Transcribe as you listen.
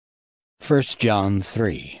1 John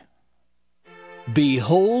 3.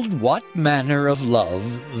 Behold, what manner of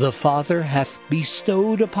love the Father hath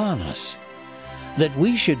bestowed upon us, that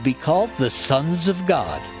we should be called the sons of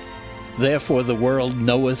God. Therefore the world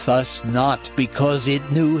knoweth us not, because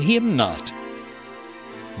it knew him not.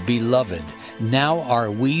 Beloved, now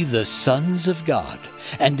are we the sons of God,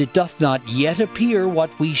 and it doth not yet appear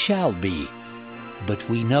what we shall be. But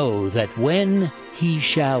we know that when he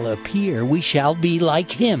shall appear, we shall be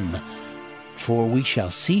like him, for we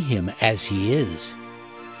shall see him as he is.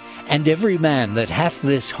 And every man that hath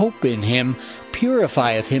this hope in him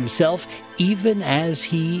purifieth himself, even as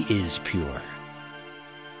he is pure.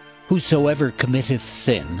 Whosoever committeth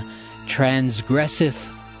sin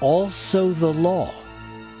transgresseth also the law,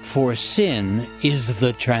 for sin is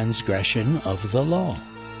the transgression of the law.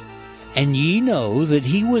 And ye know that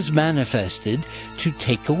he was manifested to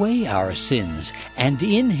take away our sins, and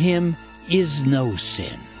in him is no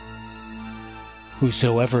sin.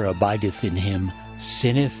 Whosoever abideth in him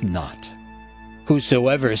sinneth not.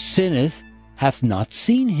 Whosoever sinneth hath not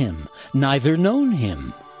seen him, neither known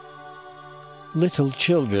him. Little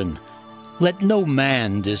children, let no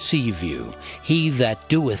man deceive you. He that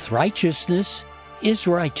doeth righteousness is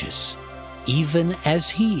righteous, even as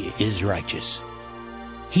he is righteous.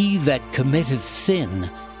 He that committeth sin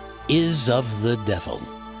is of the devil,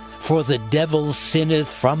 for the devil sinneth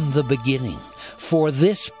from the beginning. For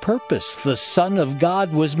this purpose the Son of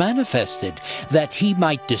God was manifested, that he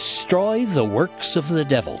might destroy the works of the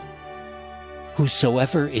devil.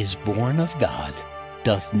 Whosoever is born of God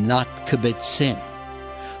doth not commit sin,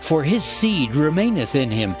 for his seed remaineth in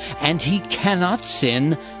him, and he cannot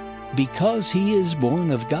sin, because he is born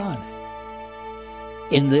of God.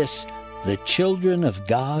 In this the children of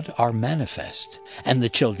God are manifest, and the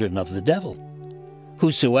children of the devil.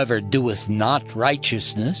 Whosoever doeth not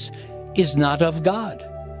righteousness is not of God,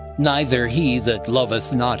 neither he that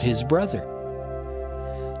loveth not his brother.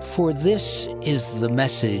 For this is the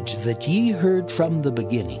message that ye heard from the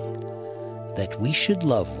beginning, that we should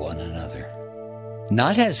love one another.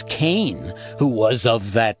 Not as Cain, who was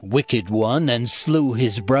of that wicked one, and slew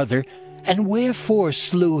his brother. And wherefore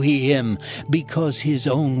slew he him? Because his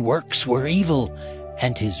own works were evil,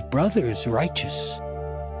 and his brother's righteous.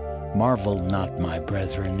 Marvel not, my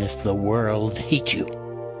brethren, if the world hate you.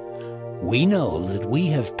 We know that we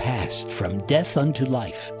have passed from death unto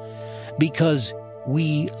life, because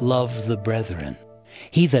we love the brethren.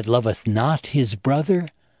 He that loveth not his brother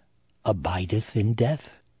abideth in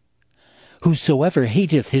death. Whosoever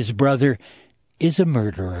hateth his brother is a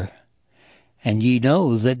murderer. And ye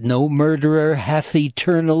know that no murderer hath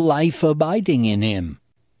eternal life abiding in him.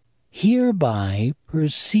 Hereby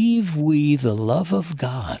perceive we the love of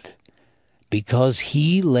God, because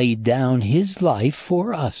he laid down his life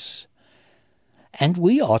for us. And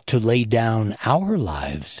we ought to lay down our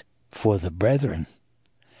lives for the brethren.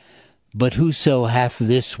 But whoso hath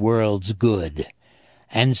this world's good,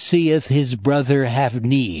 and seeth his brother have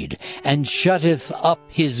need, and shutteth up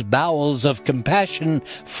his bowels of compassion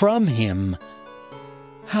from him,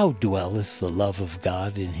 how dwelleth the love of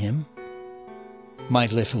God in him? My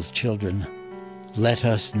little children, let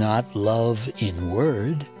us not love in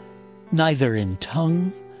word, neither in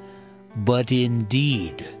tongue, but in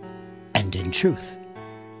deed and in truth.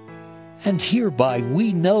 And hereby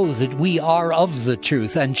we know that we are of the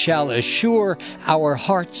truth, and shall assure our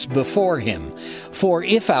hearts before him. For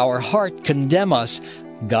if our heart condemn us,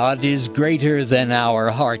 God is greater than our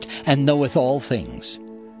heart, and knoweth all things.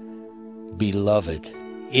 Beloved,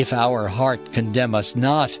 if our heart condemn us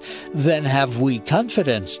not, then have we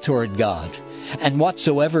confidence toward God. And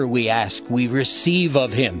whatsoever we ask, we receive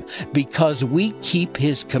of him, because we keep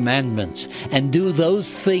his commandments, and do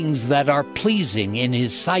those things that are pleasing in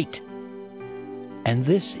his sight. And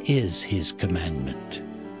this is his commandment,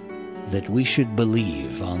 that we should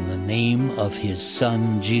believe on the name of his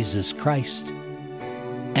Son Jesus Christ,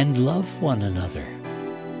 and love one another,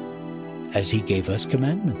 as he gave us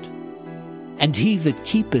commandment. And he that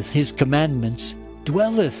keepeth his commandments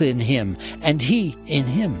dwelleth in him, and he in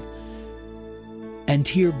him. And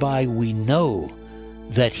hereby we know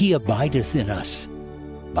that he abideth in us,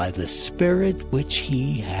 by the Spirit which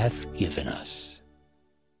he hath given us.